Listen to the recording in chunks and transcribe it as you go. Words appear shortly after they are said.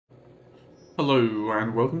Hello,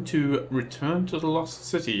 and welcome to Return to the Lost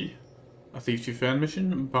City, a Thief 2 fan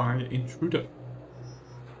mission by Intruder.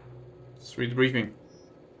 Let's read the briefing.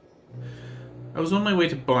 I was on my way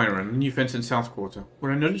to Byron, the new fence in South Quarter,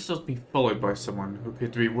 when I noticed I was being followed by someone who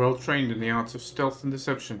appeared to be well trained in the arts of stealth and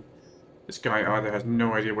deception. This guy either has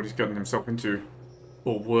no idea what he's gotten himself into,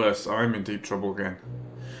 or worse, I'm in deep trouble again.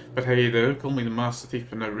 But hey, they don't call me the Master Thief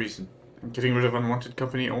for no reason, and getting rid of unwanted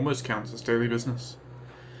company almost counts as daily business.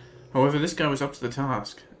 However, this guy was up to the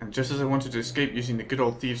task, and just as I wanted to escape using the good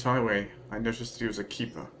old Thieves' Highway, I noticed that he was a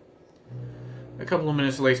keeper. A couple of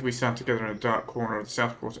minutes later we sat together in a dark corner of the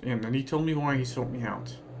South Quarter Inn, and he told me why he sought me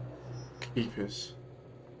out. Keepers.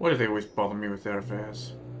 Why do they always bother me with their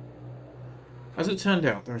affairs? As it turned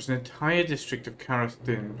out, there is an entire district of Carath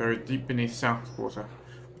Din buried deep beneath South Quarter,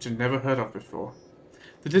 which I'd never heard of before.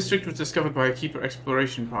 The district was discovered by a keeper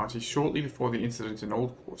exploration party shortly before the incident in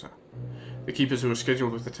Old Quarter. The keepers who were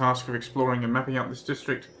scheduled with the task of exploring and mapping out this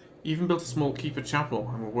district even built a small keeper chapel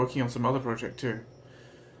and were working on some other project too.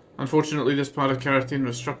 Unfortunately, this part of Carath Din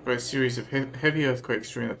was struck by a series of heavy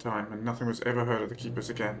earthquakes during that time, and nothing was ever heard of the keepers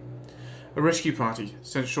again. A rescue party,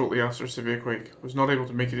 sent shortly after a severe quake, was not able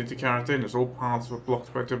to make it into Carath Din as all paths were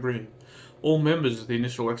blocked by debris. All members of the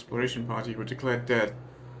initial exploration party were declared dead,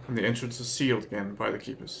 and the entrance was sealed again by the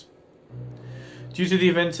keepers. Due to the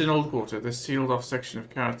events in Old Quarter, this sealed-off section of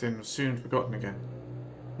Carath Din was soon forgotten again.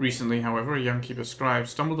 Recently, however, a young keeper scribe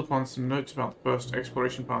stumbled upon some notes about the first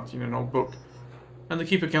exploration party in an old book, and the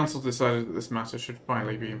Keeper Council decided that this matter should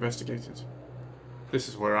finally be investigated. This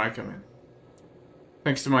is where I come in.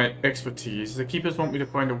 Thanks to my expertise, the Keepers want me to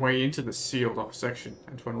find a way into this sealed-off section,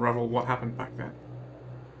 and to unravel what happened back then.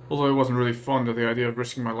 Although I wasn't really fond of the idea of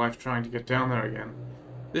risking my life trying to get down there again,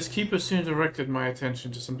 this keeper soon directed my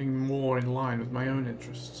attention to something more in line with my own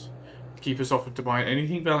interests. The keepers offered to buy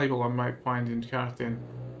anything valuable I might find in Carath Din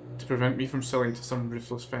to prevent me from selling to some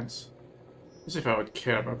ruthless fence. As if I would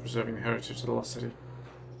care about preserving the heritage of the Lost City.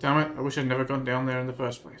 Damn it, I wish I'd never gone down there in the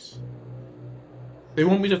first place. They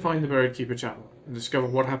want me to find the buried Keeper Chapel and discover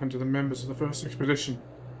what happened to the members of the first expedition.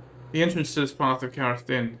 The entrance to this part of Carath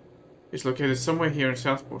Din is located somewhere here in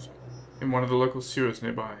South Quarter, in one of the local sewers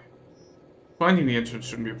nearby. Finding the entrance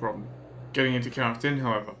shouldn't be a problem. Getting into Carath Din,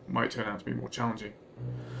 however, might turn out to be more challenging.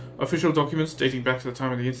 Official documents dating back to the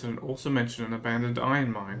time of the incident also mention an abandoned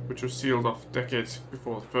iron mine, which was sealed off decades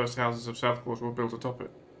before the first houses of South Quarter were built atop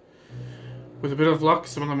it. With a bit of luck,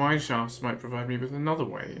 some of the mine shafts might provide me with another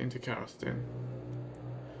way into Carath Din.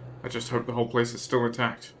 I just hope the whole place is still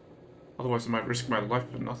intact. Otherwise I might risk my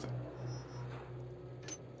life for nothing.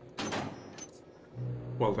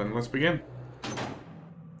 Well then, let's begin.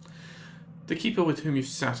 The keeper with whom you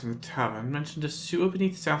sat in the tavern mentioned a sewer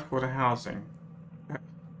beneath South Quarter housing.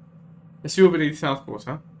 A sewer beneath South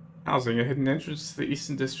Quarter housing a hidden entrance to the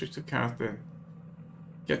eastern district of Carath Din.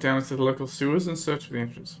 Get down into the local sewers and search for the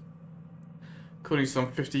entrance. According to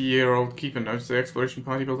some 50-year-old keeper notes, the exploration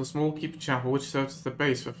party built a small keeper chapel which serves as the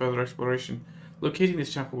base for further exploration. Locating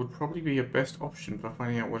this chapel would probably be your best option for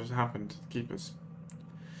finding out what has happened to the keepers.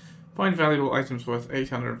 Find valuable items worth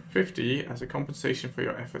 850 as a compensation for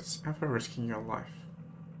your efforts and for risking your life.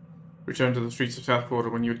 Return to the streets of South Quarter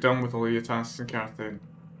when you're done with all your tasks in Carath Din.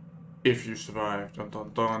 If you survive. Dun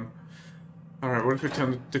dun dun. Alright, what if we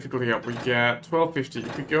turn the difficulty up? We get 1250.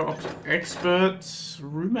 If we go up to Expert,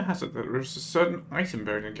 rumour has it that there is a certain item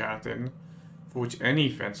buried in Carath Din for which any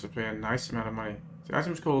fence would pay a nice amount of money. The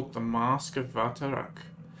item is called the Mask of Vatarak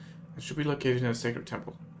and should be located in a sacred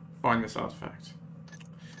temple. Find this artifact.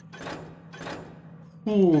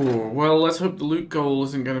 Ooh, well, let's hope the loot goal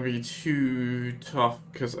isn't going to be too tough,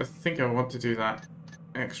 because I think I want to do that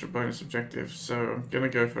extra bonus objective, so I'm going to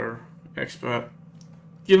go for Expert.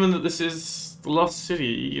 Given that this is the Lost City,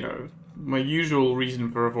 you know, my usual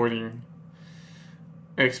reason for avoiding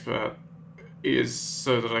Expert is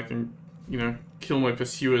so that I can, you know, kill my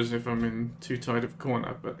pursuers if I'm in too tight of a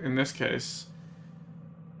corner, but in this case,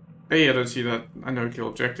 A, I don't see that a no-kill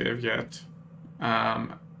objective yet,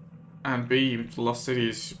 and B, the Lost City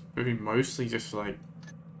is maybe mostly just like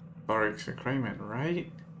Burricks and Craymen,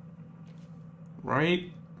 right?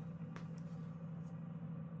 Right?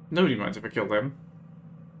 Nobody minds if I kill them.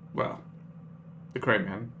 Well, the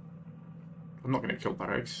Craymen. I'm not going to kill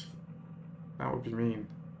Burricks. That would be mean.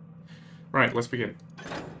 Right, let's begin.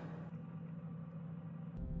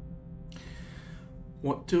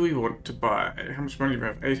 What do we want to buy? How much money do we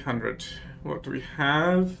have? 800. What do we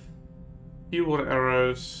have? Few water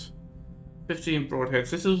arrows. 15 broadheads.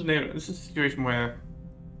 This is a situation where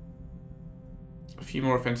a few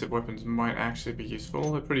more offensive weapons might actually be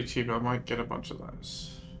useful. They're pretty cheap. I might get a bunch of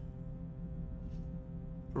those.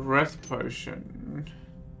 Breath potion.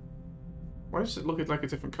 Why does it look like a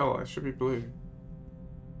different colour? It should be blue.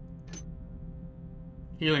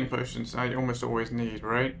 Healing potions I almost always need,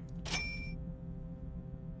 right?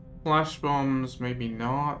 Flash bombs, maybe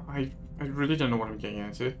not. I really don't know what I'm getting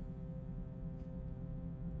into.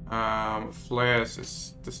 Flares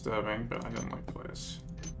is disturbing, but I don't like flares.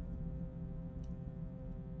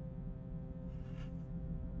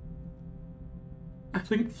 I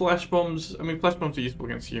think flash bombs are useful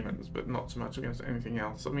against humans, but not so much against anything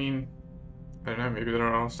else. I mean, I don't know, maybe there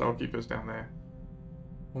are Star Keepers down there.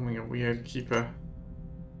 Forming a weird keeper.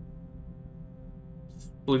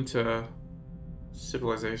 Splinter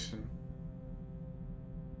civilization.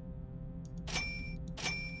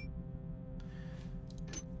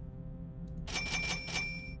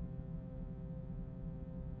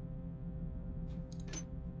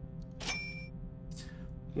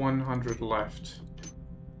 $100 left.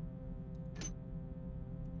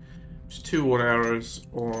 Just 2 water arrows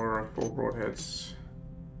or 4 broadheads.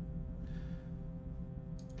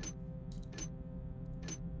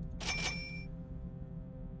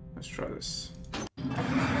 Let's try this.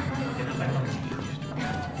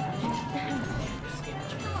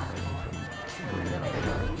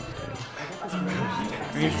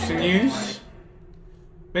 Any interesting news?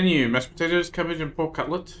 Menu: mashed potatoes, cabbage and pork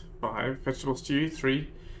cutlet. 5. Vegetable stew. 3.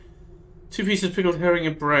 2 pieces of pickled herring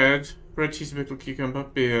and bread. Bread, cheese, and pickled cucumber.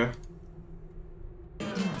 Beer.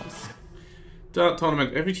 Dart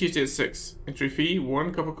tournament every Tuesday at 6. Entry fee: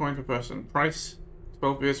 1 copper coin per person. Price: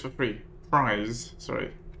 12 beers for free. Prize,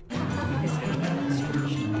 sorry.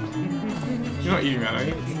 You're not eating that, are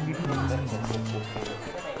you?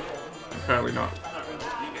 Apparently not.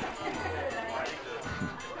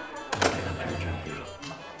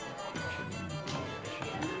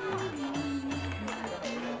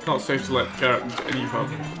 Not safe to let Garrett into any pub.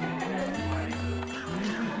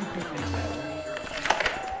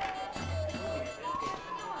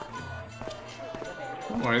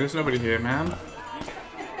 Don't worry, there's nobody here, man.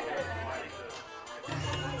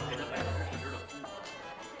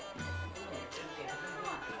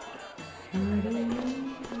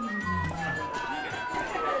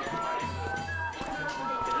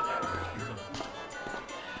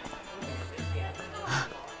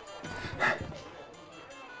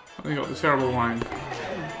 They got the terrible wine.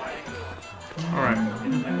 Alright.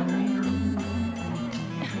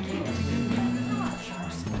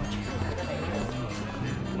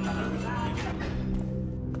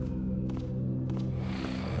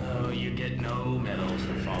 Oh, you get no medals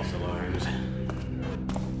for false alarms.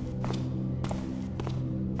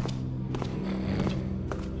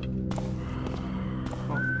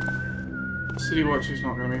 Oh. City Watch is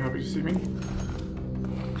not going to be happy to see me.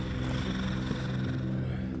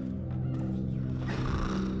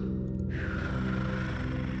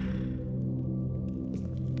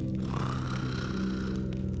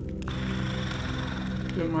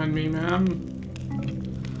 Don't mind me, ma'am.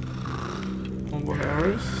 More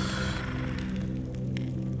arrows.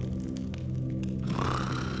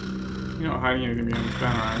 You're not hiding anything behind this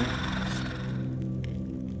banner, are you?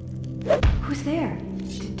 Who's there?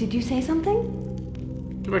 Did you say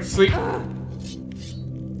something? Go back to sleep.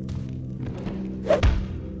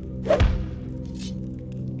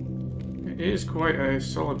 It is quite a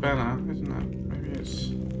solid banner, isn't it? Maybe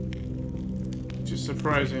it's just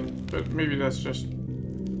surprising, but maybe that's just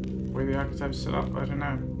the way the archetype's set up. I don't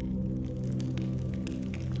know.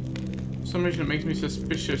 For some reason it makes me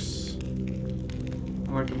suspicious.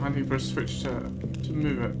 Like I'm hunting for a switch to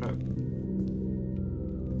move it, but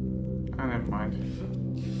never mind.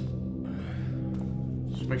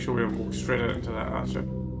 Just make sure we don't walk straight out into that archer.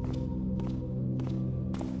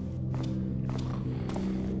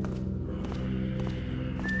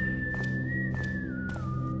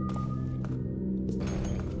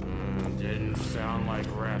 Didn't sound like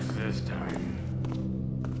rats this time.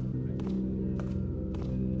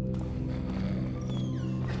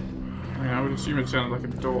 I mean, I would assume it sounded like a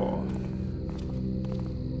door.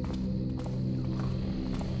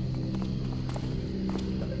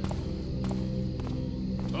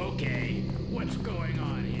 Okay, what's going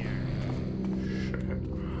on here? Shit.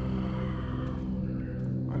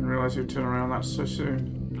 I didn't realize you'd turn around that so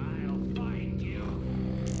soon. I'll find you.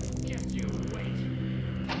 Just you wait.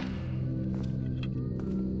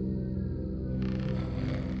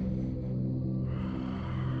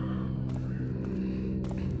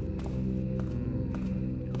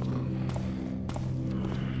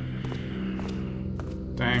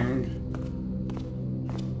 Dang.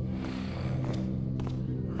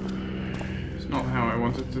 It's not how I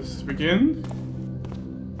wanted this to begin.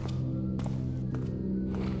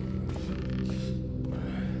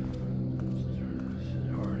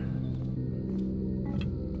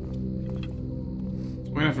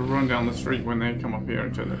 We're gonna have to run down the street when they come up here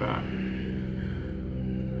and turn their back.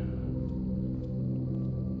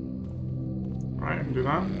 Right, I can do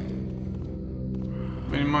that. I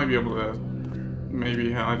mean, it might be able to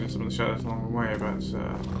maybe hide in some of the shadows along the way, but it's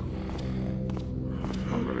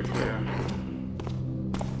not really clear.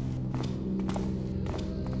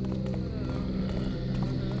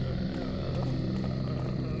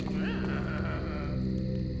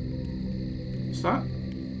 What's that?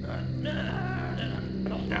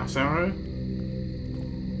 Gas arrow?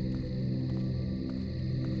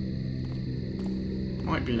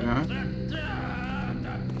 Might be now.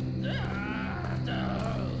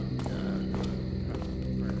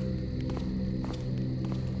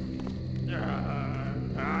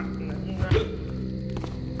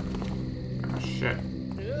 Shit.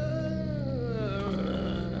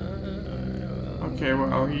 Okay,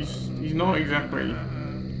 well, he's not exactly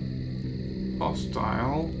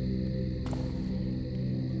hostile.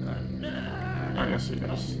 Oh yes, he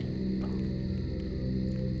is.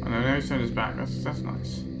 Oh no, now he's turned his back. That's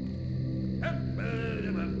nice.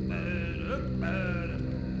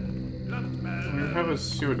 We have a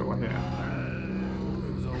sewer door here.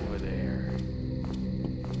 Who's over there?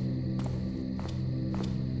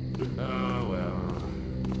 Oh well.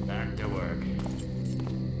 Back to work.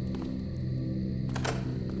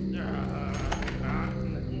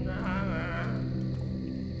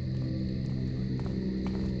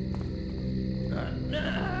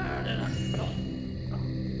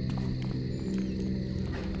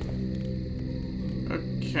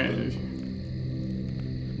 Okay.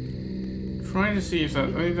 Trying to see if that. I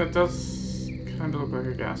mean, that does kind of look like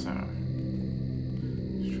a gas arrow.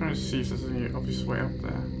 Just trying to see if there's any obvious way up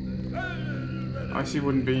there. I see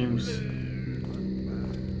wooden beams.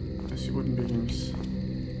 I see wooden beams.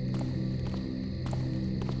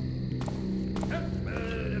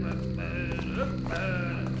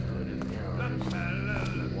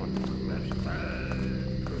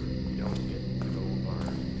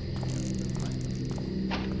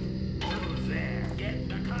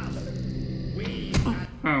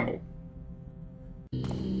 Oh.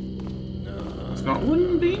 It's not a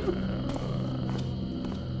wooden beam?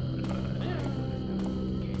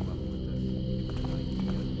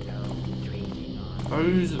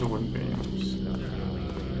 Those are the wooden beams.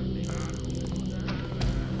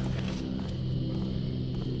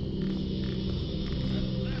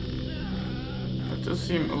 It does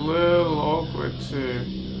seem a little awkward too.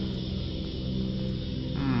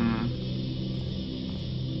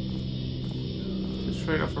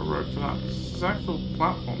 Straight off a rope for that. There's an actual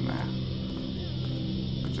platform there,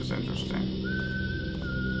 which is interesting.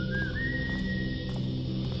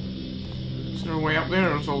 Is there a way up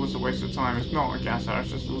there, or is all this a waste of time? It's not a gas arrow, it's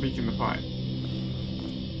just a leak in the pipe.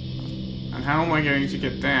 And how am I going to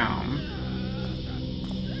get down?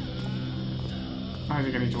 I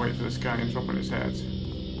think I need to wait for this guy and drop on his head.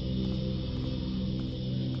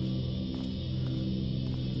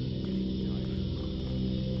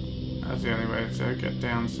 That's the only way to get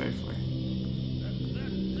down safely.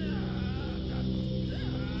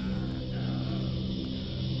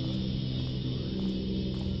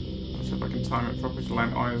 Let's see if I can time it properly to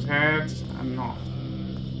land on his head and not.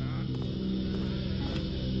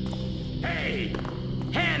 Hey!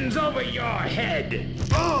 Hands over your head!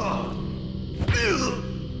 Oh!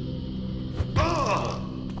 Oh!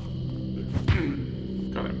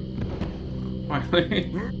 Got him.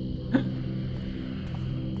 Finally.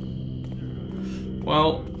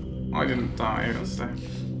 Well, I didn't die, that's the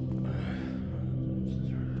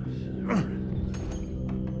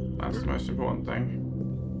most important thing.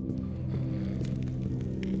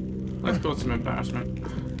 Let's cause some embarrassment.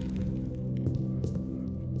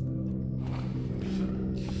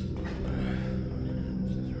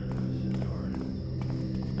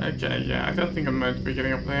 Okay, yeah, I don't think I'm meant to be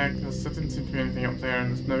getting up there, because there didn't seem to be anything up there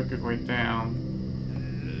and there's no good way down.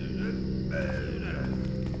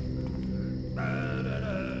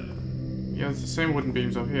 Yeah, there's the same wooden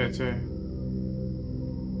beams up here too.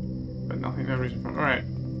 But nothing, no reason for it. Alright.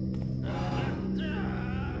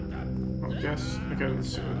 I guess I go to the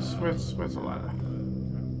sewers. Where's the ladder?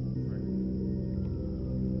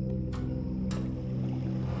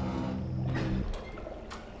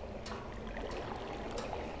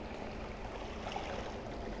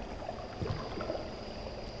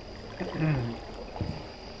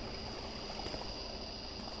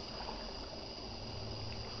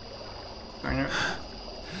 Dang it.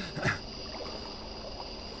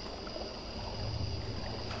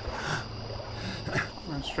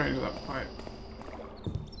 Run straight into that pipe.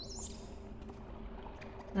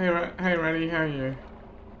 Hey, Reddy, how are you?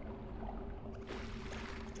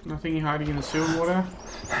 Nothing hiding in the sewer water?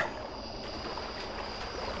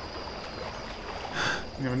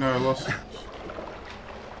 You never know, lost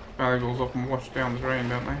valuables often wash down the drain,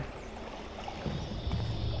 don't they?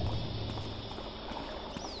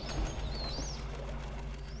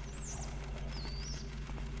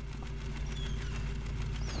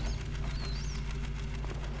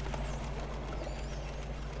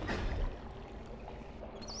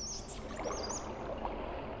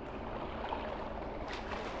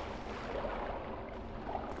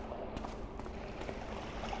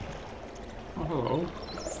 Oh, hello.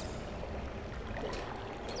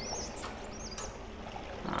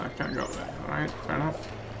 I can't go there. Alright, fair enough.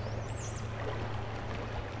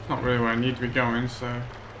 It's not really where I need to be going, so...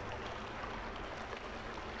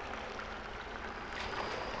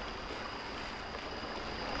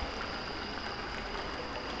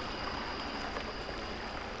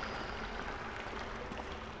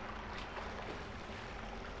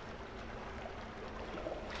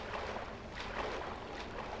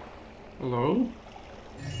 Hello?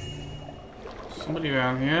 Somebody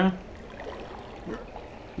down here.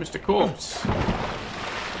 Mr. Corpse.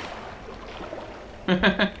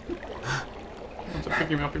 Once I pick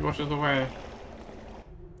him up, he washes away.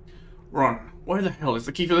 Ron, where the hell is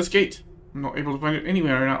the key for this gate? I'm not able to find it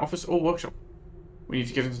anywhere in our office or workshop. We need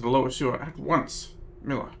to get into the lower sewer at once.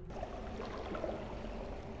 Miller.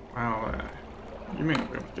 Well, you may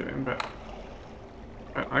not be able to get in, but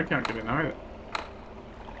I can't get in either.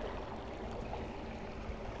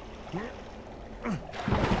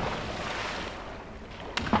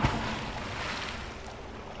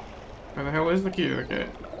 Where the hell is the key to the gate?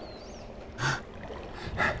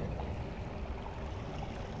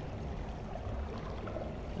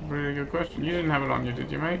 Really good question. You didn't have it on you,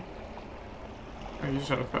 did you, mate? Oh, you just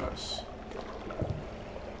had a purse.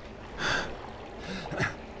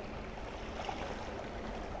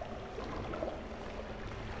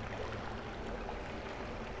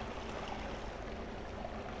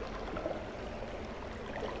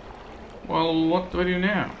 Well, what do I do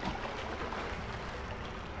now?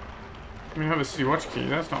 I mean, I have a city watch key.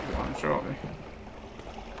 That's not the one, surely.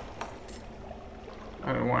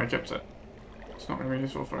 I don't know why I kept it. It's not going to be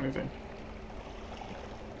useful for anything.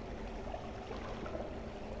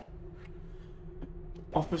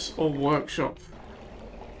 Office or workshop?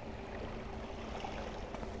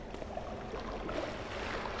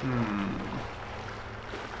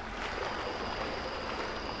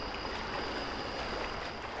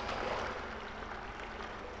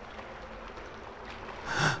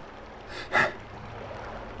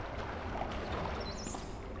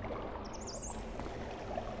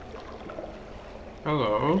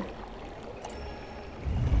 Hello.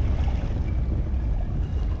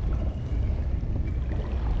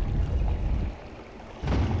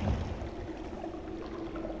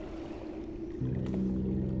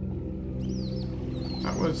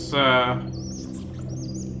 That was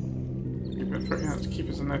you've been figuring out to keep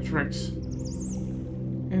us in their tricks.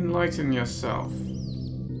 Enlighten yourself.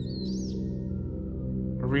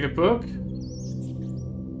 Or read a book?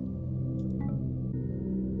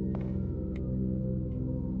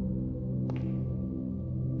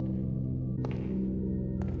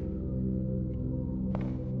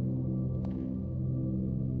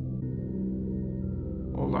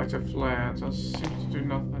 Light a flare, does seem to do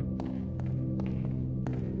nothing.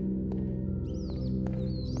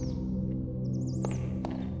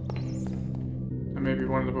 And maybe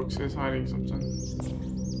one of the books is hiding something.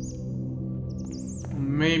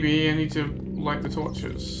 Maybe I need to light the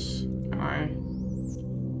torches.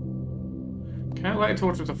 Can I light a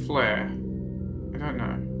torch with a flare? I don't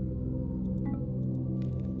know.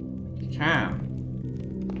 You can.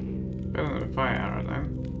 Better than a fire arrow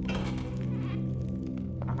then.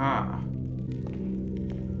 Ah.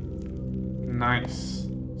 Nice.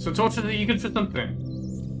 So torches are you good for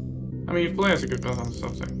something? I mean, flares are good for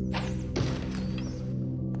something.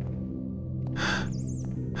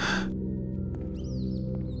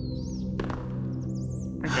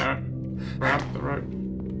 Okay. Grab the rope.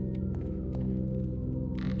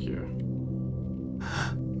 Thank you.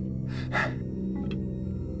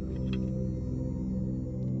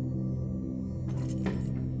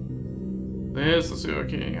 There's the sewer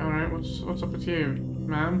key. Alright, what's up with you,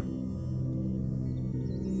 ma'am?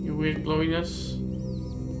 Your weird glowiness?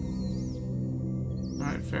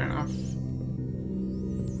 Alright, fair enough.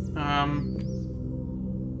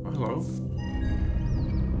 Oh, hello.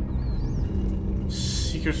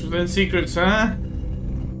 Secrets within secrets, huh?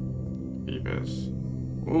 Beavers.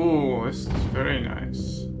 Ooh, this is very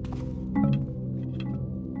nice.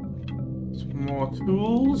 Some more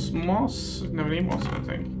tools? Moss? Never need moss, I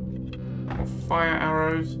think. Or fire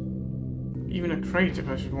arrows. Even a crate if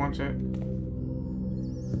I should want it.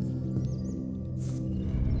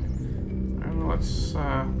 And let's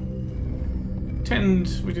pretend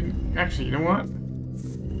we didn't. Actually, you know what?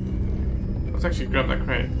 Let's actually grab that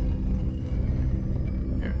crate.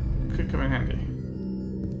 Yeah, could come in handy.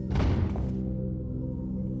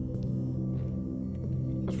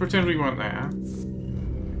 Let's pretend we weren't there.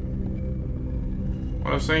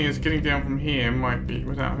 What I was saying is getting down from here might be,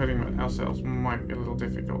 without hurting ourselves, might be a little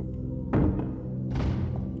difficult.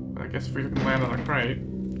 But I guess if we can land on a crate,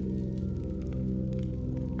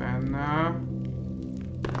 then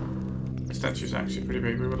the statue's actually pretty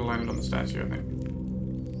big. We would have landed on the statue, I think.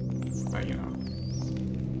 But you know.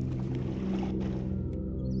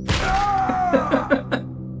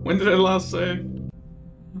 When did I last say?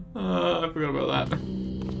 I forgot about that.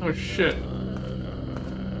 Oh shit.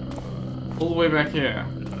 All the way back here.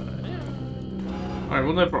 Alright,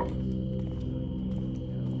 well no problem.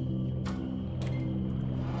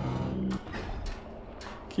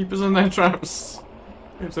 Keep us in their traps.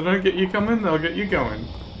 If they don't get you coming, they'll get you going.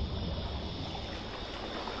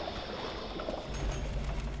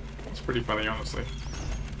 It's pretty funny, honestly.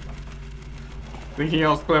 Thinking I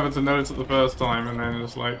was clever to notice it the first time and then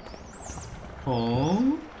just like...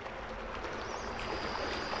 Oh?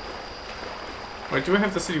 Wait, do I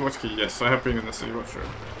have the City Watch key? Yes, I have been in the City Watch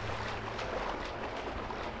room.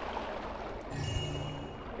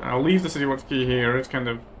 I'll leave the City Watch key here. It's kind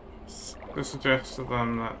of to suggest to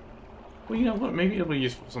them that... Well, you know what? Maybe it'll be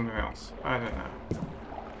useful for something else. I don't know.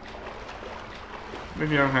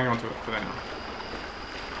 Maybe I'll hang on to it for now.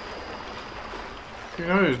 Who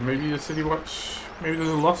knows? Maybe the City Watch... Maybe there's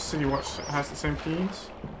a lost City Watch that has the same keys?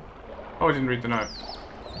 Oh, I didn't read the note.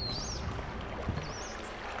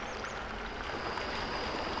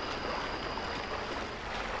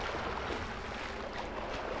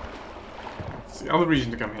 Other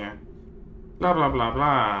reason to come here. Blah blah blah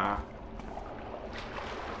blah.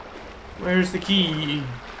 Where's the key?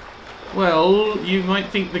 Well, you might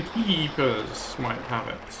think the keepers might have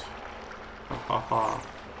it. Ha ha ha.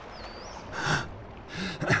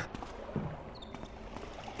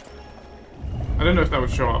 I don't know if that would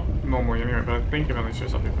show up normally anyway, but I think it only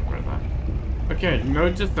shows up if I press that. Okay,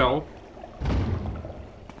 note to self.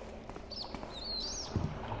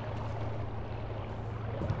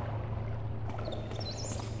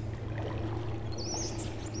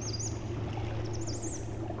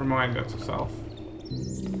 Reminder to self.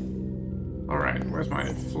 Alright, where's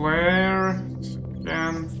my flare?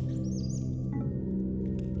 Scan.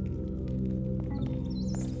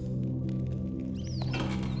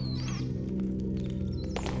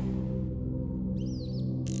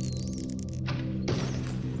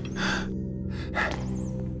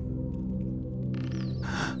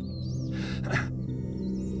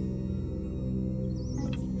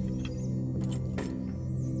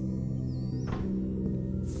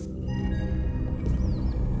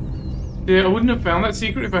 Yeah, I wouldn't have found that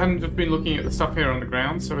secret if I hadn't just been looking at the stuff here on the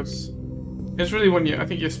ground, so it's really one I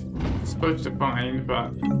think you're supposed to find,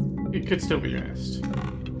 but it could still be missed.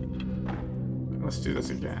 Let's do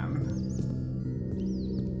this again.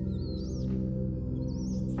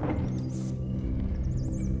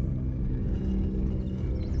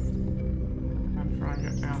 And try and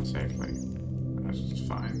get down safely. That's just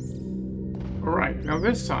fine. Alright, now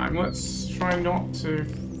this time, let's try not to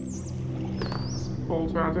fall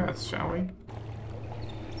to our deaths, shall we?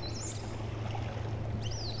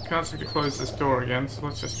 Can't seem to close this door again, so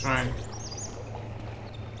let's just try and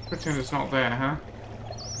pretend it's not there, huh?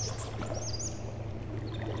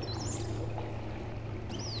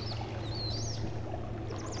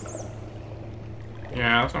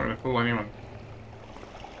 Yeah, that's not gonna fool anyone.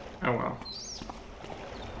 Oh well.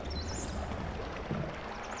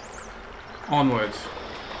 Onwards.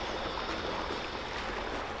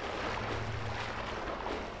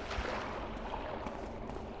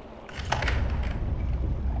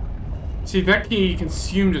 See, that key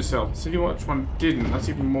consumed itself. See which one didn't. That's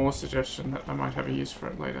even more suggestion that I might have a use for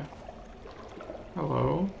it later.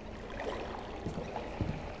 Hello?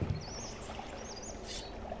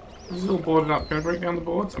 This is all boarded up. Can I break down the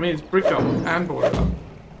boards? I mean, it's bricked up and boarded up.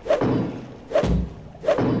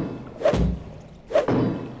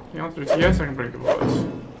 The answer is yes, I can break the boards.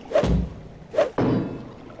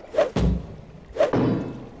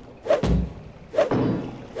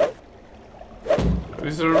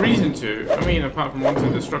 Is there a reason to? I mean, apart from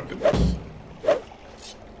wanting destructiveness.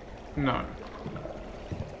 No.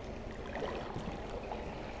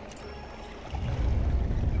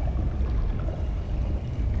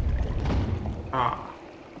 Ah.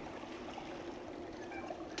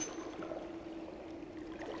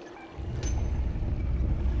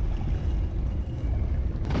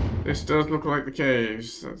 This does look like the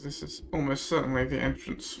caves. This is almost certainly the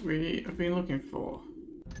entrance we have been looking for.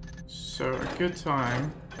 So a good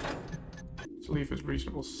time to leave as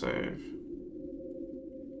reasonable save.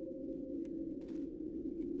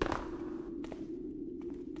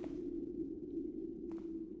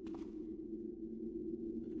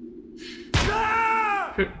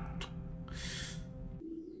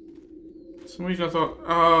 For some reason I thought,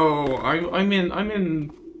 oh, I'm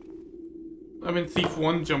in Thief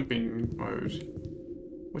 1 jumping mode,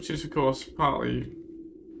 which is of course partly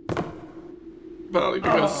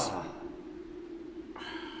because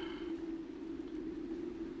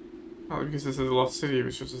this is a lost city,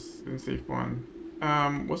 which was in Thief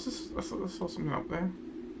 1. What's this? I thought I saw something up there.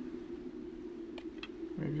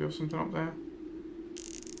 Maybe there was something up there.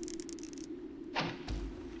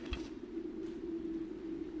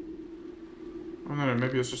 Oh no,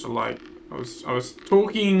 maybe it was just a light. I was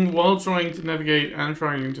talking while trying to navigate and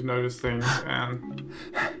trying to notice things, and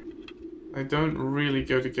they don't really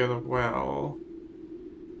go together well.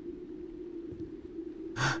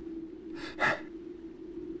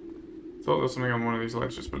 Thought there was something on one of these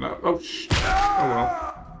ledges, but no. Oh, oh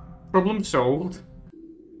well. Problem solved.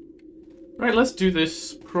 Right, let's do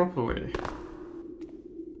this properly.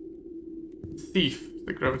 Thief,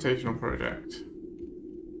 the gravitational project.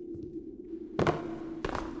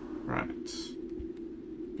 Right.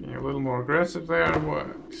 Being a little more aggressive there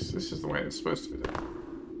works. This is the way it's supposed to be done.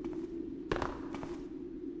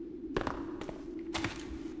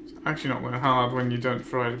 It's actually not that hard when you don't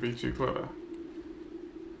try to be too clever.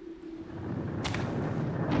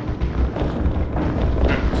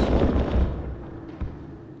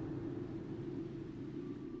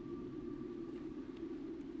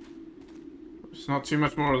 It's not too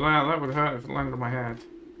much more of that. That would hurt if it landed on my head.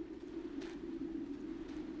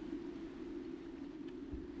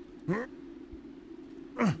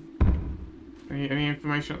 Any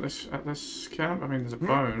information at this camp? I mean, there's a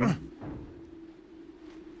bone.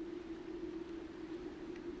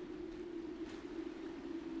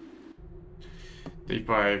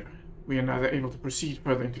 D5. We are neither able to proceed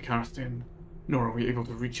further into Karathin, nor are we able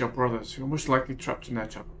to reach our brothers, who are most likely trapped in their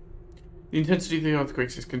trouble. The intensity of the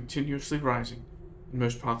earthquakes is continuously rising, and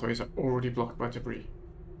most pathways are already blocked by debris.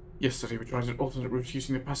 Yesterday we tried an alternate route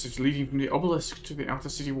using the passage leading from the obelisk to the outer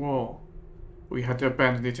city wall. We had to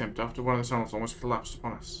abandon the attempt after one of the tunnels almost collapsed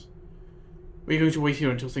upon us. We are going to wait here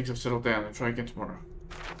until things have settled down and try again tomorrow.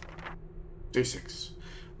 Day 6.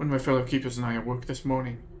 When my fellow keepers and I awoke this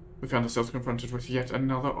morning, we found ourselves confronted with yet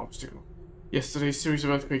another obstacle. Yesterday's series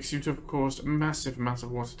of earthquakes seemed to have caused massive amounts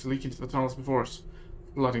of water to leak into the tunnels before us,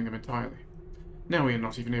 flooding them entirely. Now we are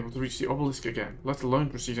not even able to reach the obelisk again, let alone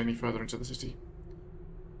proceed any further into the city.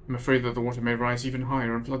 I'm afraid that the water may rise even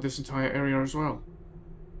higher and flood this entire area as well.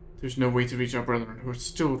 There's no way to reach our brethren who are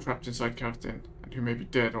still trapped inside Karathin, and who may be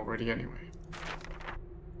dead already anyway.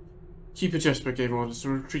 Keeper Jesper gave orders to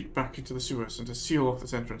retreat back into the sewers and to seal off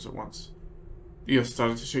this entrance at once. The earth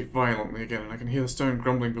started to shake violently again, and I can hear the stone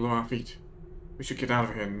grumbling below our feet. We should get out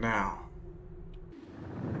of here now.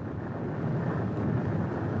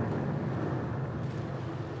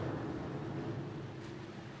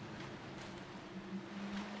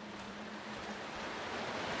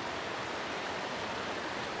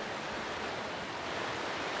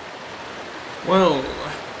 Well,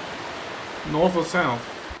 north or south?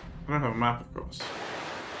 I don't have a map, of course.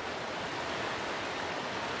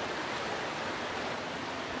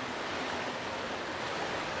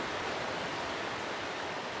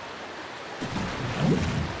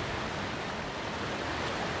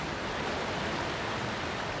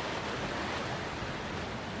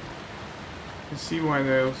 I can see why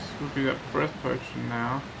there would be that breath potion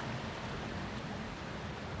now.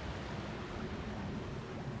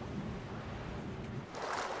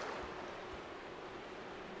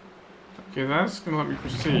 Okay, that's gonna let me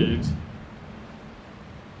proceed.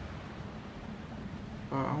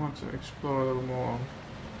 But I want to explore a little more.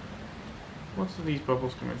 What's these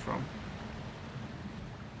bubbles coming from?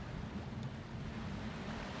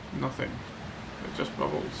 Nothing. They're just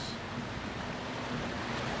bubbles.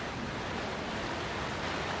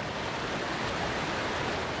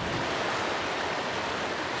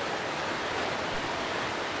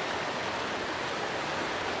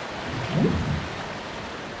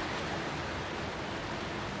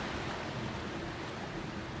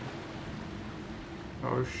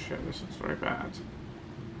 Oh shit, this looks very bad.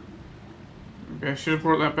 Okay, I should have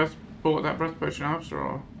brought that breath potion after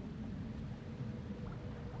all.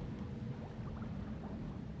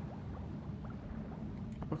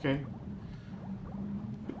 Okay.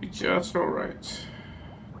 It'll be just alright.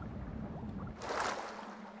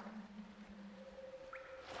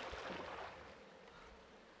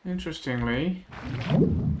 Interestingly,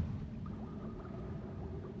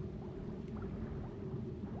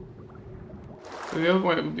 so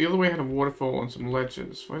the other way had a waterfall and some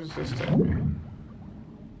ledges. Where does this take me?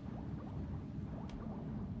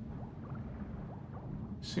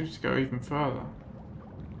 Seems to go even further.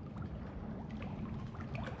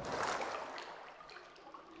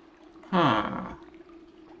 Huh.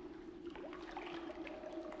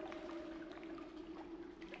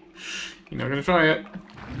 You're not gonna try it.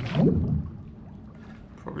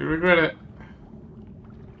 Probably regret it.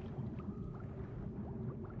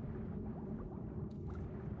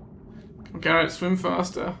 Come on, Garrett, swim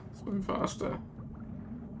faster. Swim faster.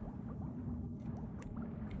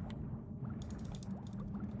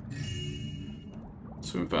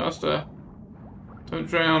 Swim faster. Don't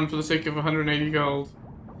drown for the sake of 180 gold.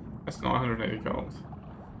 That's not 180 gold.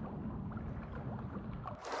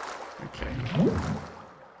 Okay.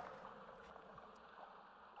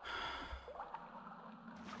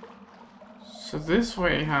 So this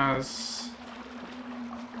way has...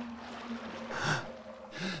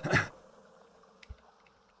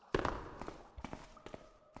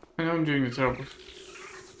 I know I'm doing the terrible...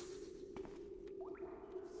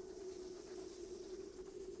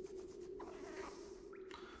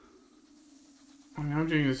 I know I'm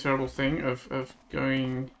doing the terrible thing of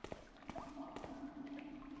going...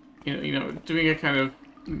 You know, doing a kind of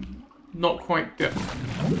not quite depth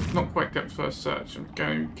first search, and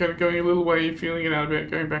going a little way, feeling it out a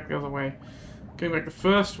bit, going back the other way, going back the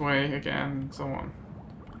first way again, and so on.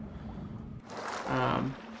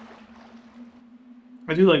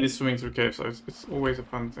 I do like this swimming through caves, so it's always a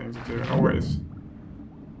fun thing to do. Always,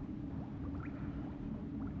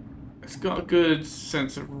 it's got a good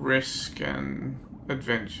sense of risk and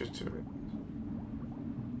adventure to it.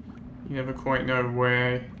 You never quite know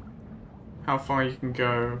how far you can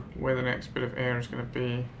go, where the next bit of air is going to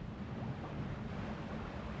be.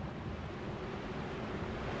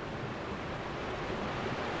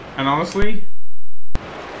 And honestly,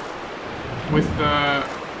 with the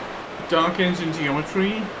Dark Engine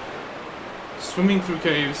geometry, swimming through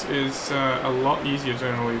caves is a lot easier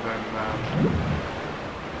generally than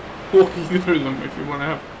walking through them if you want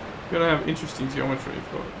to have interesting geometry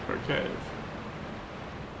for a cave.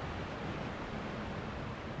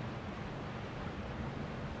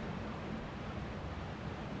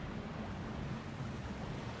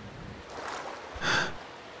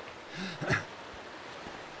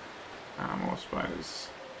 More spiders.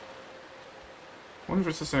 I wonder if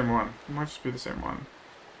it's the same one. It might just be the same one.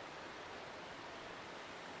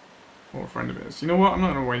 Or a friend of his. You know what? I'm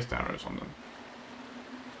not going to waste arrows on them.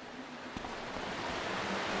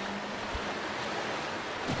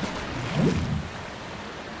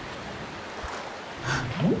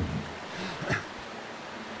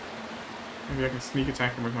 Maybe I can sneak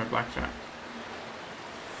attack him with my blackjack.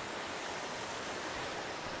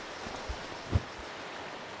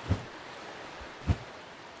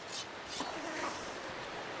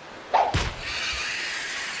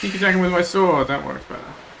 Sneak attack him with my sword, that works better.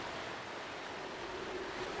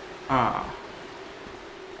 Ah.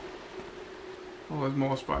 Oh, there's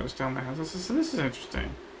more spiders down there. This is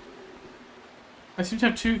interesting. I seem to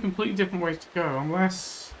have two completely different ways to go,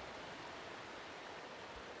 unless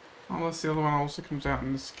the other one also comes out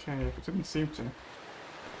in this cave. It didn't seem to.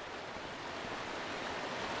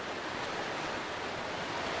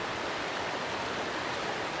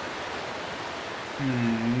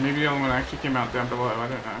 Maybe the other one actually came out down below, I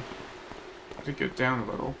don't know. I did go down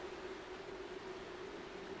a little.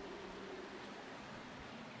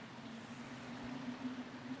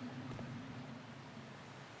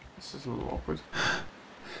 This is a little awkward.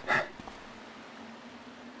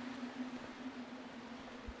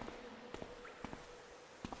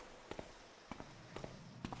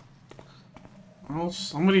 Well,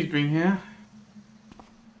 somebody's been here.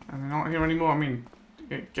 And they're not here anymore. I mean,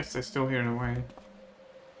 I guess they're still here in a way.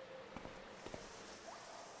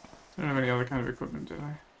 I don't have any other kind of equipment, did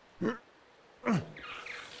I?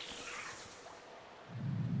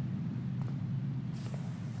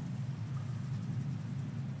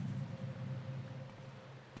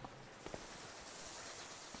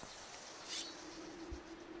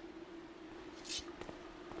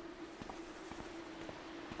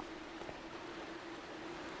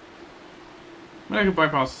 I mean, I could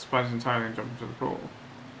bypass the spiders entirely and jump into the pool.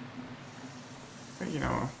 But, you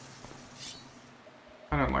know,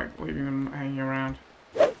 I don't like leaving them hanging around.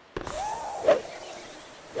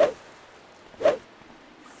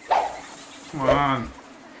 Come on.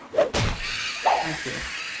 Thank you.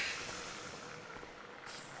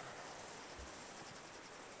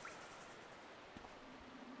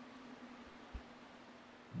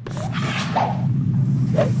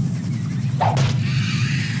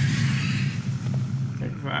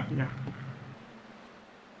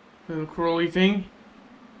 Little crawly thing.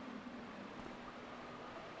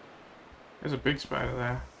 There's a big spider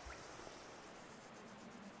there.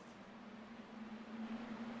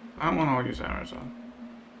 That one I'll use arrows on.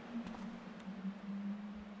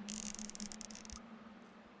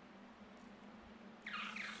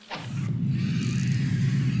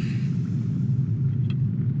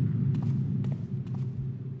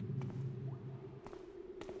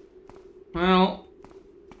 Well,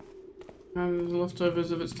 and the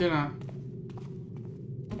leftovers of its dinner.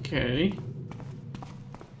 Okay.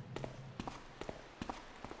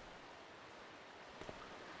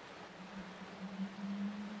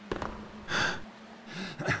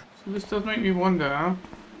 So this does make me wonder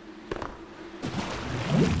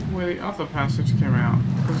where the other passage came out.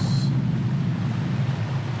 'Cause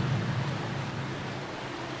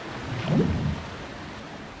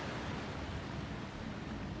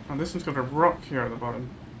oh, this one's got a rock here at the bottom.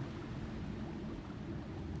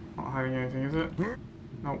 Not hiding anything, is it?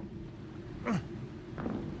 Nope.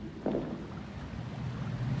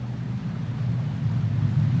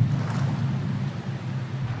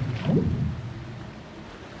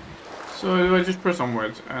 So do I just press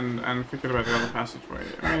onwards and forget about the other passageway?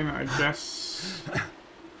 I mean, I guess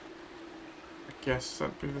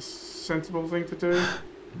that'd be the sensible thing to do.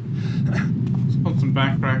 Constant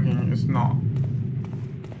backtracking is not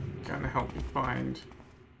gonna help me find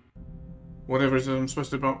whatever it is I'm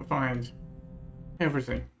supposed to find.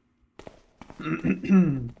 Everything. I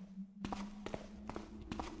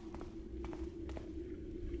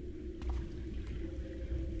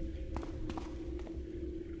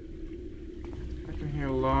can hear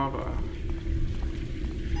lava.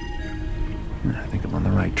 I think I'm on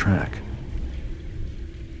the right track.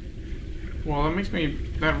 Well,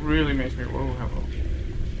 that really makes me, whoa, hello.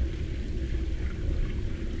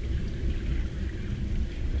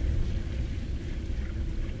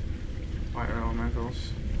 Fire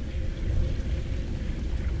elementals.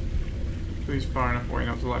 Please far enough away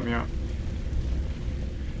not to light me up.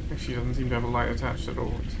 Actually, doesn't seem to have a light attached at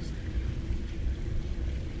all. It's just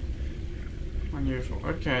unusual.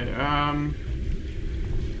 Okay, I'm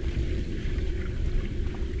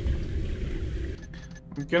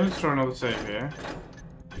gonna throw another save here.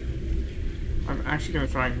 I'm actually gonna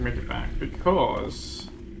try and make it back because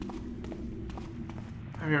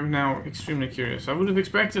I am now extremely curious. I would have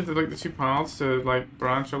expected that, like, the two paths to, like,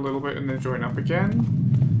 branch a little bit and then join up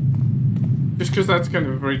again. Just because that's kind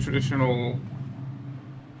of a very traditional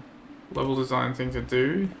level design thing to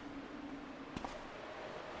do.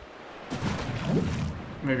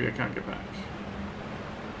 Maybe I can't get back.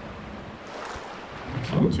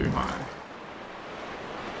 It's a little too high.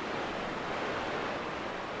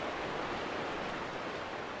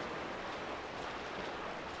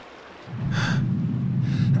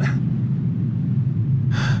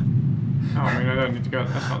 Oh, I mean, I don't need to go.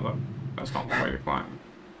 That's not the way to climb.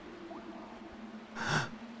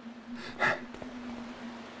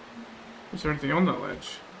 Is there anything on that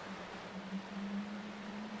ledge?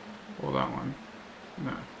 Or that one?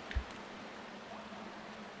 No.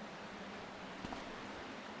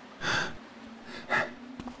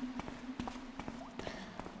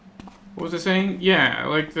 What was I saying? Yeah,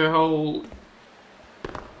 like the whole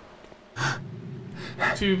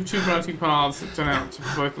two branching paths that turn out to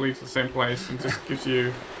both lead to the same place and just gives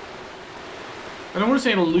you, I don't want to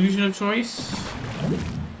say an illusion of choice,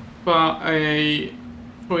 but a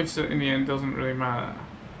choice that in the end doesn't really matter.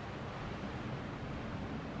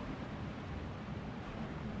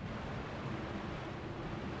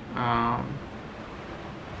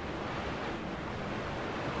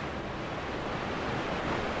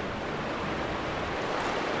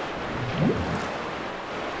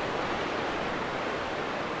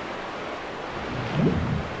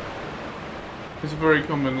 It's a very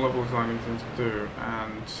common level designing thing to do,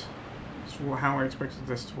 and it's how I expected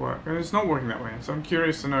this to work. And it's not working that way, so I'm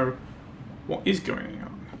curious to know what is going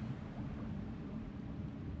on.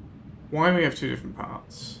 Why we have two different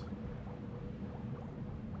paths.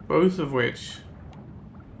 Both of which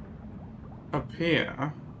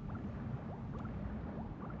appear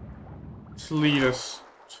to lead us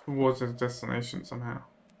towards a destination somehow.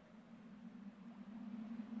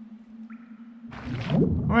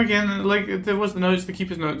 Well, again, like, there was the notes, the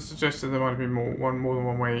keeper's notes suggested there might have been more than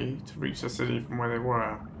one way to reach the city from where they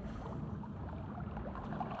were.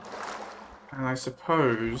 And I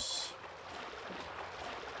suppose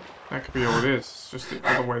that could be all it is. It's just the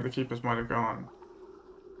other way the keepers might have gone.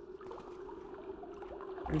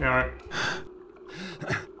 Garrett.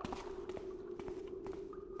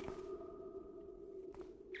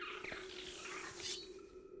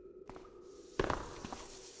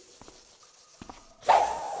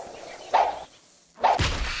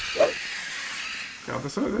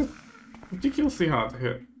 they're ridiculously hard to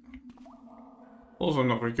hit. Also, I'm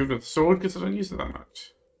not very good with the sword because I don't use it that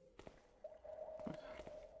much.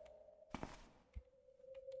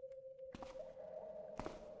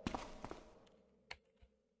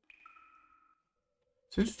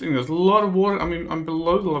 It's interesting, there's a lot of water. I mean, I'm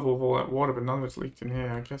below the level of all that water, but none of it's leaked in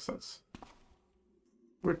here. I guess that's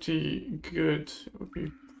pretty good. It would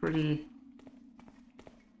be pretty...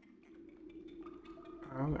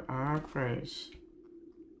 Oh, there are graves.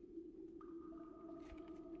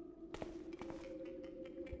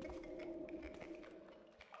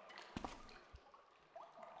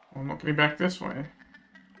 I'm not getting back this way.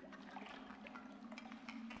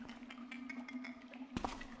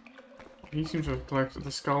 He seems to have collected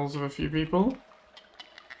the skulls of a few people.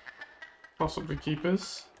 Possibly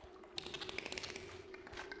keepers.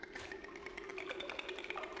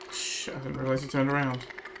 Shh, I didn't realize he turned around.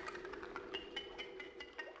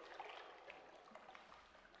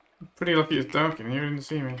 I'm pretty lucky it's dark in here, he didn't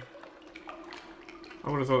see me. I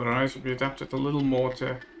would have thought their eyes would be adapted a little more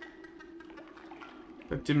to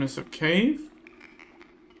the dimness of cave.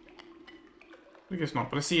 I guess not,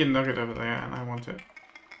 but I see a nugget over there and I want it.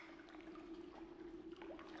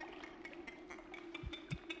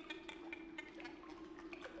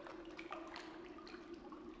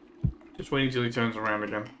 Just waiting till he turns around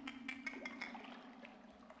again.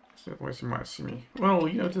 So otherwise he might see me. Well,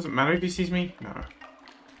 you know, it doesn't matter if he sees me. No.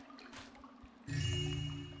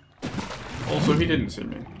 Also, he didn't see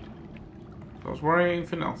me. So I was worrying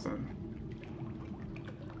for nothing.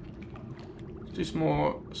 Let's do some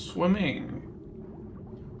more swimming.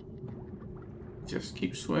 Just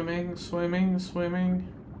keep swimming, swimming, swimming.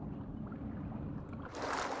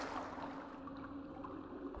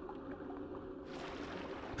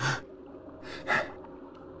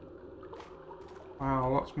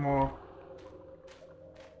 Wow, lots more.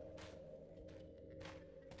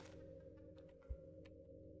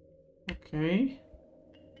 Okay.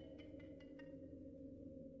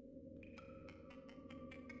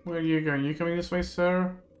 Where are you going? You coming this way,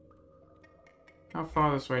 sir? How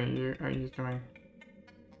far this way are you coming?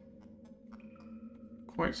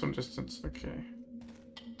 Quite some distance, okay.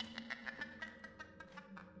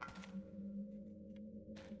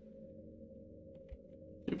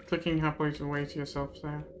 Keep clicking happily away to yourself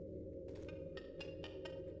there.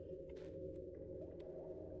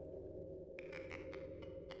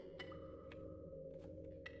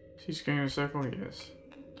 He's going in a circle, he is.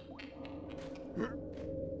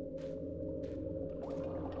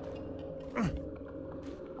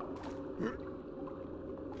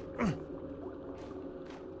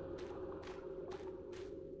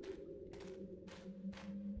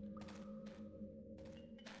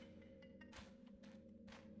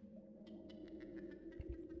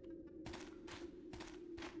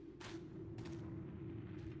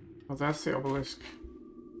 Oh, that's the obelisk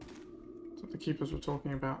that the keepers were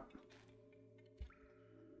talking about.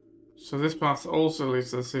 So this path also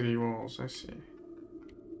leads to the city walls, I see.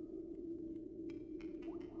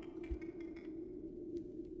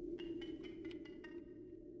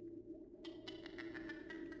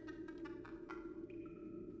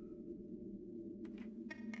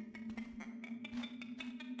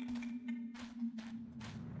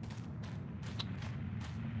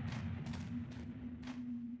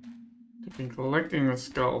 They've been collecting the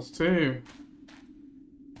skulls too.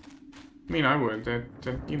 I mean, I would. They're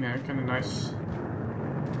you know, kind of nice,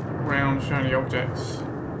 round, shiny objects.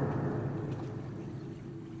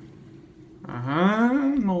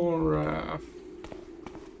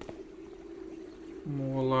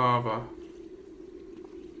 More lava.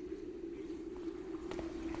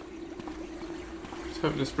 Let's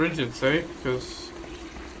hope this bridge is safe, because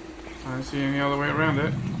I don't see any other way around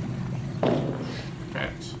it.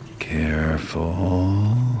 Bet.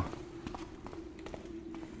 Careful.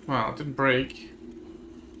 Well, it didn't break.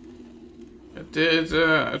 It did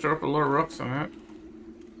drop a lot of rocks on it.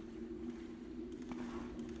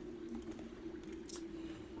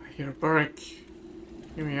 I hear a break.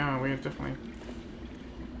 Here we are, we are definitely...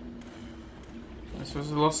 This was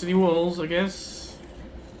the Lost City walls, I guess.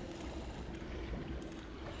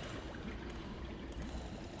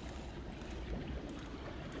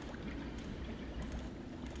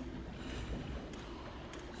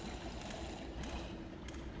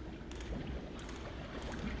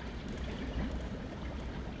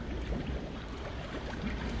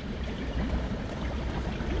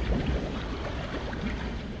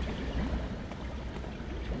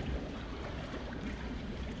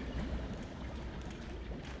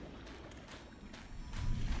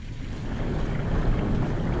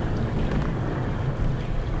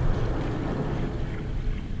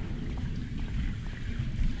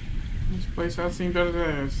 place has seen better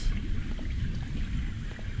days.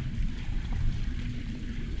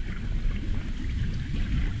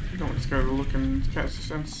 You don't want to go to look and catch this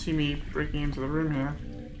and see me breaking into the room here.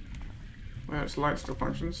 Where its light still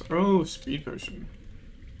functions. Oh, speed potion.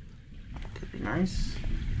 Could be nice.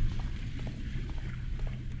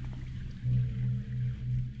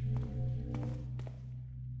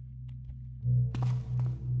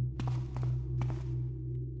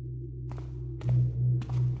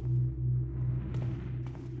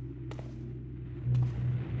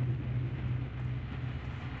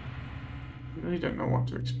 I really don't know what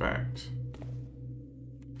to expect.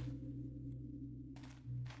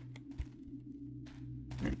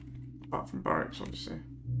 I mean, apart from barracks, obviously.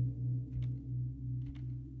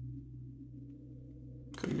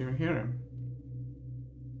 Couldn't even hear him.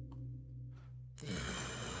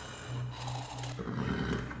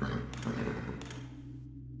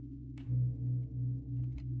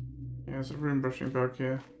 Yeah, there's a room brushing bug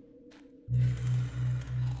here.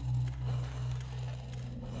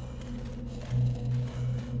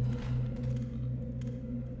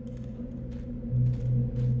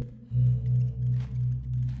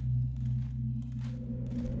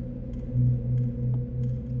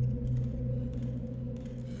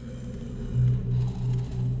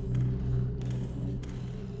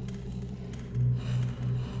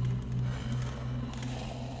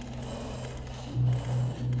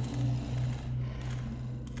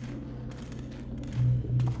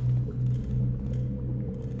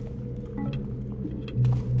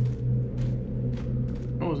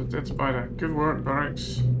 Dead spider. Good work,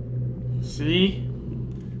 barracks. See?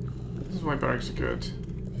 This is why barracks are good.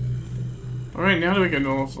 Alright, now do we go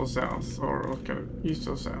north or south? Or kind of east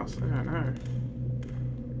or south? I don't know.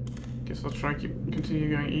 Guess I'll try continue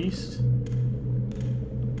going east.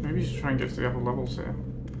 Maybe just try and get to the upper levels here.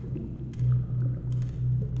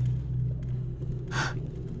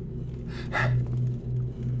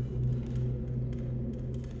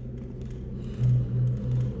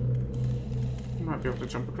 Be able to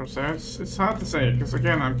jump across there. It's hard to say because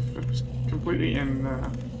again I'm completely in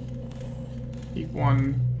Eve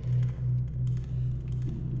 1.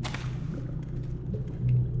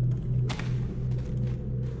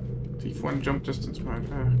 Eve 1 jump distance mode.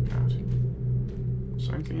 Oh god. Is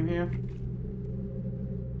there anything in here?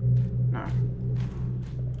 No.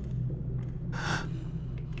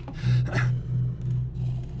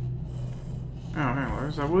 Oh, hang on,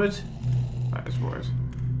 is that wood? That is wood.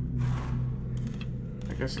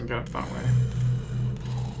 I guess I can get up that way.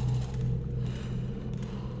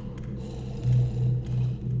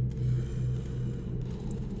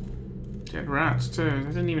 Dead rats too. I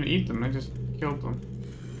didn't even eat them, I just killed them.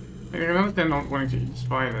 I can understand not wanting to eat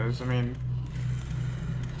spiders. I mean,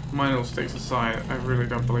 minor sticks aside, I really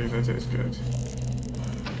don't believe they taste good.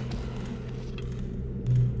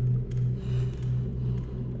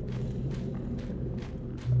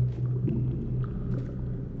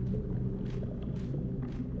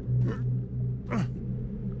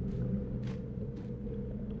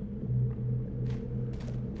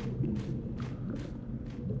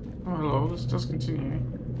 Does continue.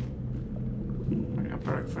 Our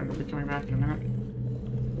barrack friend will be coming back in a minute.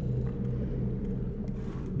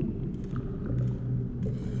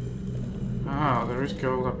 Ah, there is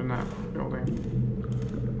gold up in that building.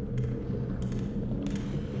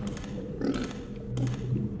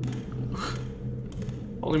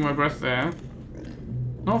 Holding my breath there.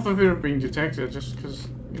 Not for fear of being detected, just because,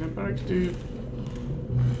 you know, barracks do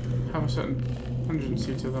have a certain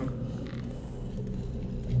pungency to them.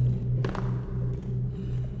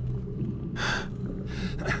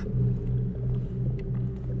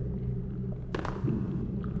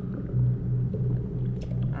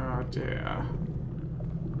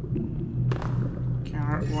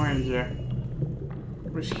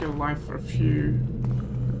 Risk your life for a few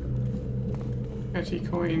petty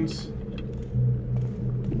coins.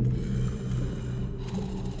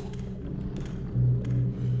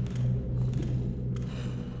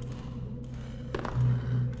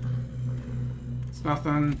 It's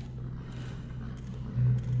nothing.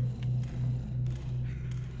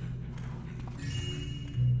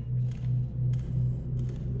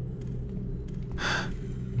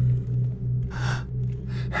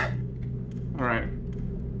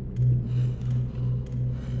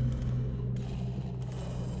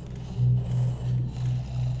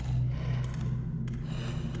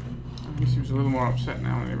 A little more upset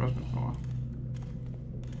now than he was before.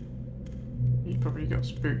 He probably got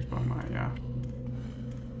spooked by my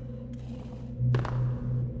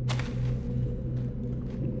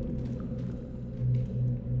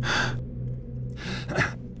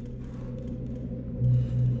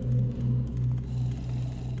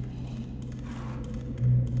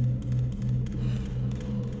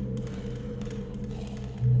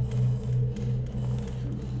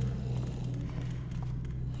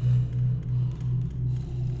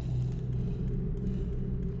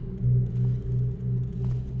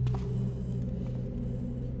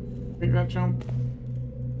that jump?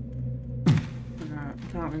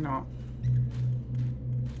 Apparently not.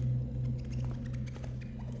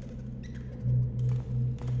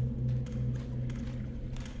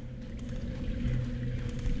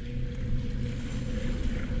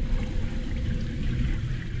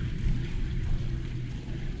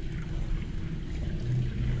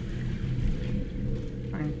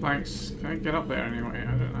 Planks. Can I get up there anyway?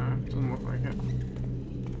 I don't know. It doesn't look like it.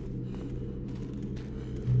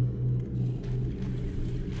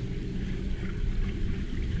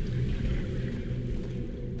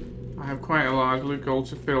 I have quite a large loot goal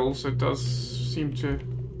to fill, so it does seem to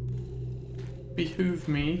behoove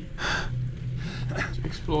me to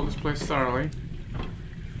explore this place thoroughly.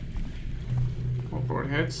 More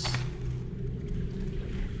broadheads.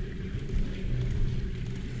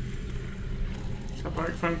 Does that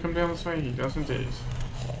bike friend come down this way? He does indeed.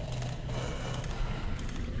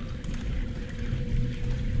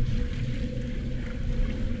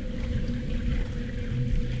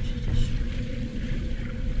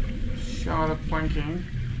 Shard of planking.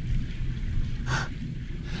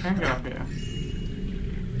 Can get up here.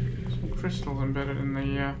 Some crystals embedded in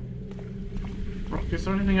the rock. Is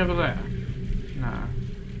there anything over there? No.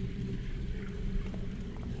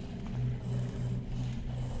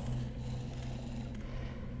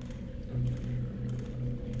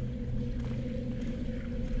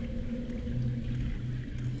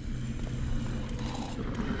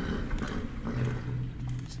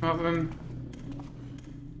 It's nothing.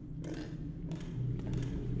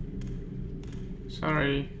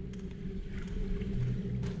 Sorry.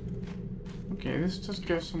 Okay, this does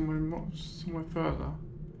go somewhere further.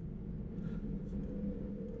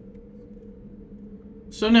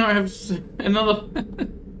 So now I have another.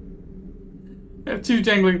 I have 2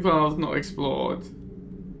 dangling paths not explored.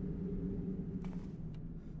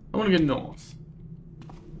 I want to go north.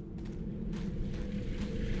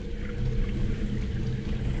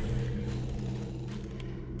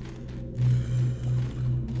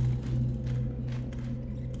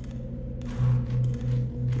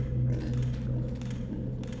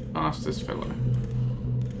 Past this fellow.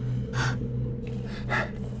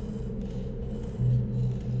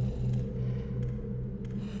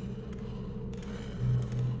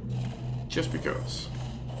 Just because.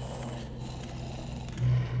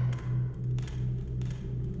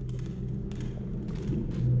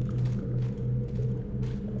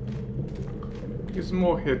 It's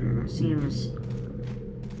more hidden. It seems. I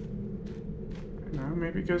don't know,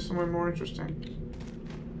 maybe go somewhere more interesting.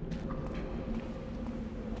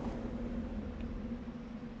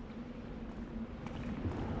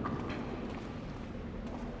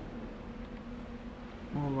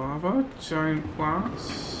 Lava, giant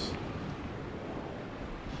plants,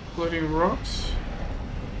 floating rocks.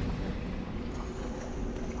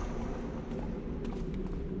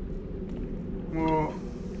 More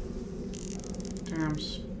damn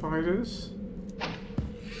spiders.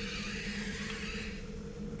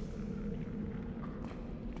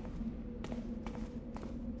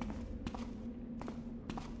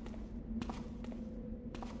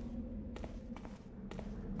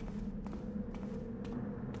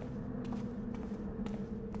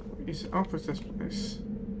 Is up with this place?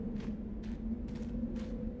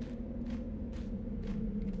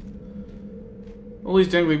 All these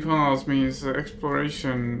dangling paths means that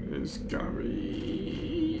exploration is gonna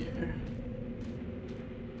be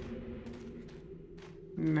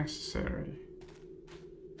necessary.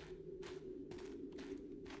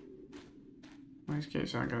 These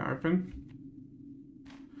gates aren't gonna open.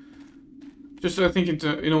 Just I think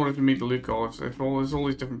in order to meet the loot goal, if there's all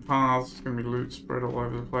these different paths, it's going to be loot spread all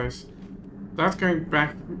over the place. That's going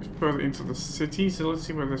back further into the city, so let's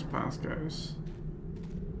see where this path goes.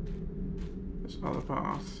 This other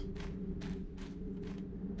path.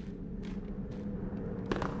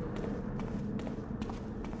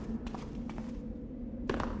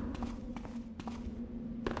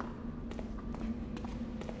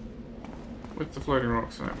 With the floating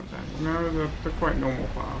rocks and everything. No, they're quite normal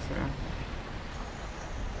paths here.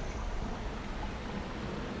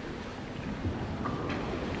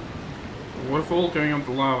 Waterfall going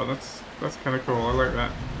onto lava, that's kind of cool, I like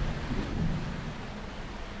that.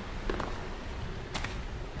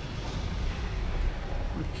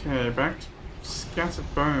 Okay, back to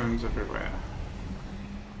scattered bones everywhere.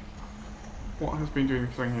 What has been doing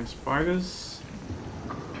the thing here? Spiders?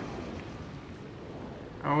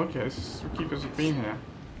 Oh, okay, so keepers have been here.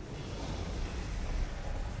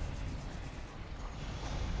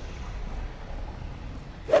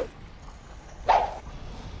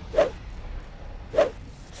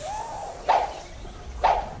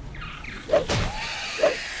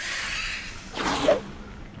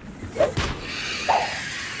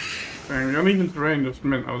 uneven terrain just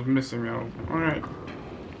meant I was missing though. Alright.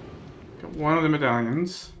 Got one of the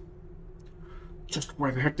medallions. Just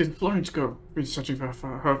where the heck did Florence go? Been searching for her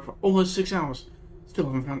for almost 6 hours. Still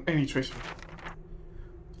haven't found any trace of her.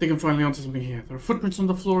 I think I'm finally onto something here. There are footprints on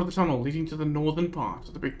the floor of the tunnel leading to the northern part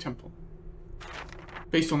of the big temple.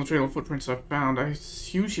 Based on the trail of footprints I've found, I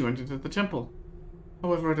assume she went into the temple.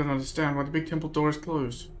 However, I don't understand why the big temple door is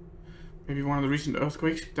closed. Maybe one of the recent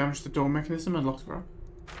earthquakes damaged the door mechanism and locked her up.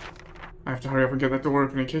 I have to hurry up and get that door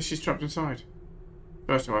open in case she's trapped inside.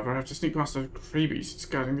 First, however, I have to sneak past the Kree beasts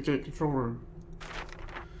guarding the gate control room.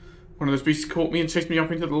 One of those beasts caught me and chased me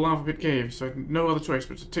up into the lava pit cave, so I had no other choice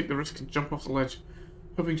but to take the risk and jump off the ledge,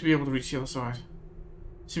 hoping to be able to reach the other side.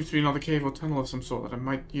 Seems to be another cave or tunnel of some sort that I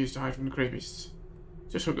might use to hide from the Kree beasts.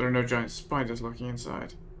 Just hope there are no giant spiders lurking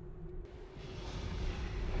inside.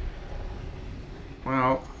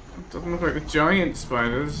 Well, it doesn't look like the giant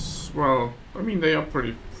spiders. Well, I mean they are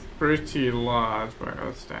pretty large by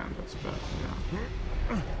Earth standards, but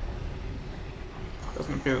yeah.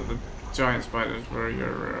 Doesn't appear that the giant spiders were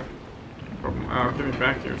your problem. Oh, getting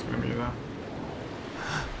back here is going to be the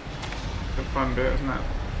fun bit, isn't it?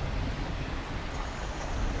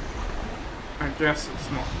 I guess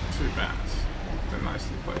it's not too bad. They're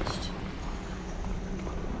nicely placed.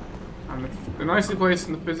 And they're nicely placed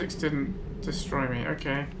and the physics didn't destroy me.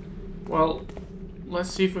 Okay. Well, let's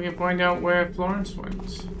see if we can find out where Florence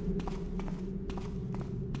went.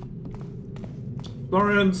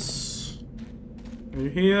 Florence! Are you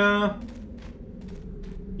here?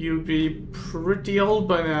 You'd be pretty old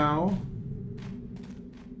by now.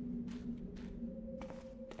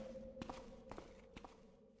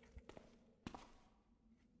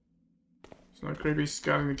 It's not creepy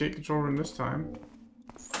scouting the gate control room this time.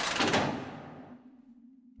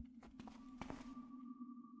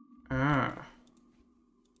 Ah.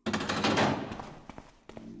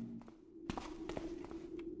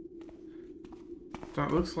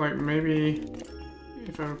 That looks like maybe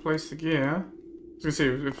if I replace the gear. I was gonna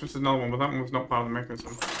say if it's another one, but that one was not part of the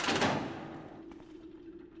mechanism.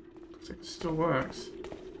 Looks like it still works.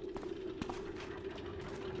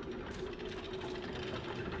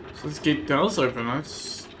 So this gate does open.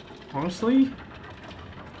 That's honestly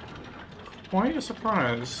quite a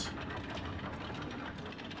surprise.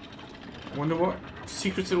 I wonder what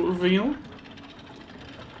secrets it will reveal.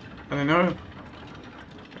 I don't know.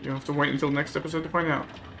 You'll have to wait until next episode to find out.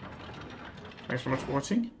 Thanks so much for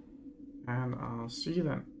watching, and I'll see you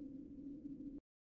then.